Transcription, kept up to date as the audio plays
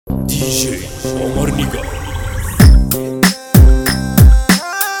دي جي عمر نيجر.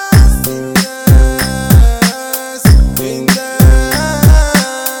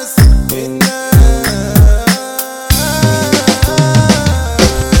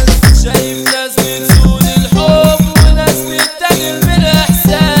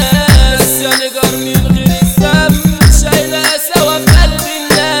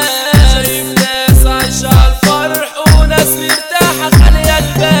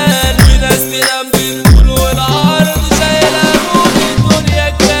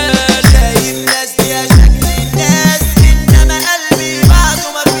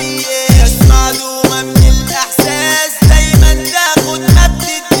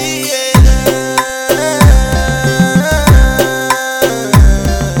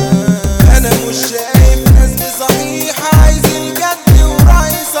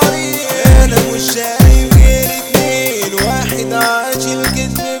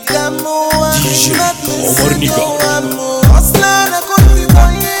 عمر نيجر. اصل انا كنت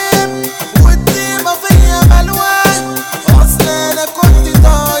طيب والطيبة فيا بلوى. اصل انا كنت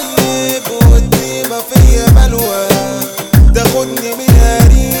طيب والطيبة فيا بلوى. تاخدني من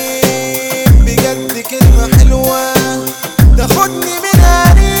قريب بجد كلمة حلوة. تاخدني من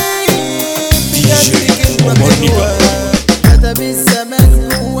قريب بجد كلمة حلوة. كتب الزمان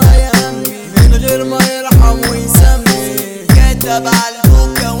هو يا عمي من غير ما يرحم ويسمي. كتب على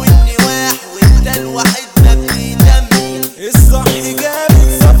البكا والنواح وانت الوحيد مبني دمي. الصح جابت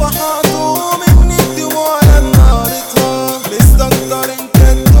صفحاته من الدموع لما قريتها. مستكتر انت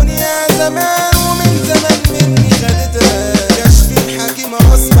الدنيا زمان ومن زمان مني خدتها. كشف الحكيم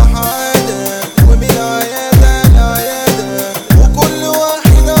اصبح عادة ومن عيادة لعيادة. وكل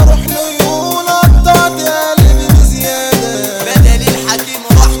واحد اروح له يقول قطعت قلبي بزيادة. بدل الحكيم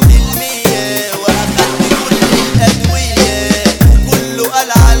رحت المية واخدت كل الادوية. وكله قال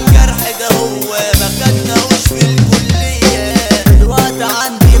على الجرح ده هو ما خدناهوش في الكلية. الوقت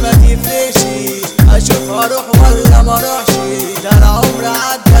عندي ما تفرقش اشوف هروح ولا ما اروحش. ده انا عمري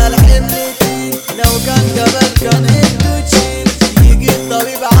عدى الحمل فيه. لو كان جبل كان انتو تشيل. يجي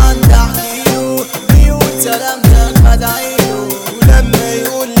الطبيب عندي احكيله بيقول سلامتك بدعيله. ولما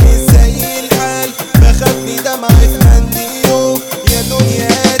يقول لي زي الحال بخبي دمعي في منديله. يا دنيا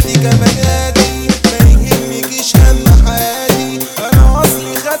هاتي كمان هاتي ما يهمكيش هم حياتي. انا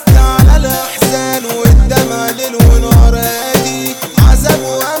اصلي خدت على الاحزان والدمع ليل ونهار هادي. عذاب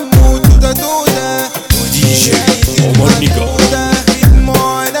وهم وتوته توته دي جي عمر نيجر.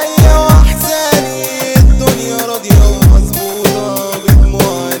 بدموع عينيا واحزاني الدنيا راضيه ومظبوطه.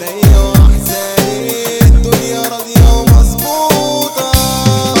 بدموع عينيا واحزاني الدنيا راضيه ومظبوطه.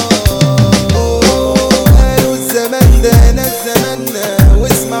 قالوا الزمان ده ناس زماننا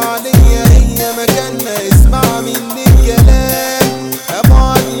واسمع ليا هي مكاننا. اسمع مني الكلام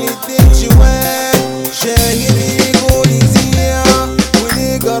ابعت للدين جوان. شاهر يقول يذيع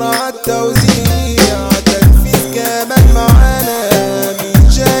ونيجر عالتوزيع. تنفيذ كمان معانا مين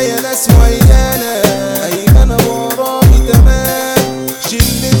جاية ناس ويانا. ايمن ابو عرابي تمام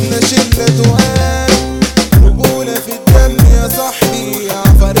شلتنا شلة تقال. رجولة في الدم يا صاحبي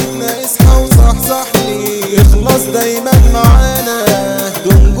عفارتنا اصحى وصحصحلي. اخلص دايما معانا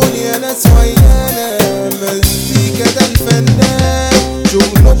دنجل يا ناس ويانا. مزيكا ده الفنان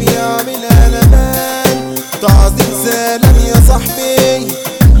شغله بيعمل قلبان. تعظيم سلام يا صاحبي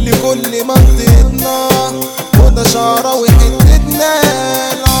لكل منطقتنا. وده شعراوي حتتنا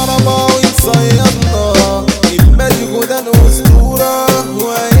العرباوي صيادنا. الماجيكو ده الاسطورة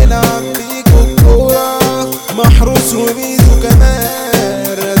وهيلعب بيكو الكورة. محروس وبيزو كمان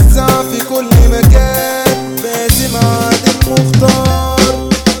رزع في كل مكان. باسم عادل مختار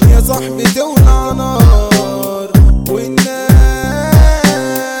يا صاحبي تولع نار. والناس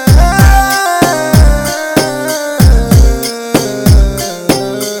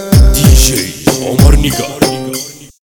دي جي عمر نيجر.